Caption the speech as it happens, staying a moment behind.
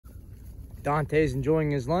Dante's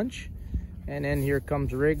enjoying his lunch. And then here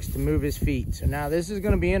comes Riggs to move his feet. So now this is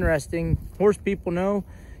going to be interesting. Horse people know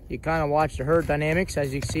you kind of watch the herd dynamics.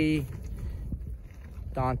 As you see,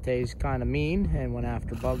 Dante's kind of mean and went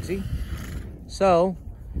after Bugsy. So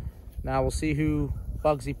now we'll see who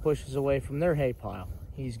Bugsy pushes away from their hay pile.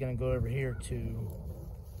 He's going to go over here to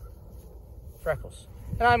Freckles.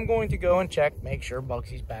 And I'm going to go and check, make sure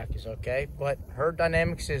Bugsy's back is okay. But herd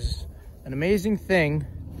dynamics is an amazing thing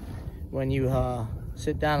when you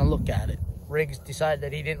sit down and look at it. Riggs decided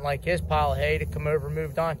that he didn't like his pile of hay to come over and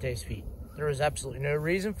move Dante's feet. There was absolutely no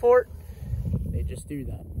reason for it. They just do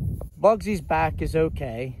that. Bugsy's back is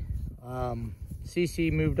okay.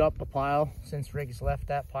 CC moved up a pile since Riggs left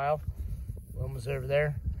that pile. One was over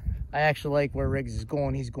there. I actually like where Riggs is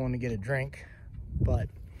going. He's going to get a drink. But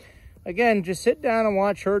again, just sit down and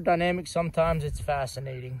watch herd dynamics. Sometimes it's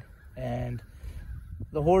fascinating. And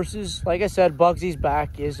the horses, like I said, Bugsy's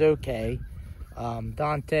back is okay.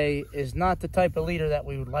 Dante is not the type of leader that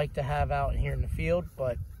we would like to have out here in the field,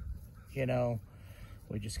 but you know,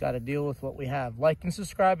 we just got to deal with what we have. Like and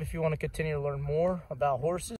subscribe if you want to continue to learn more about horses.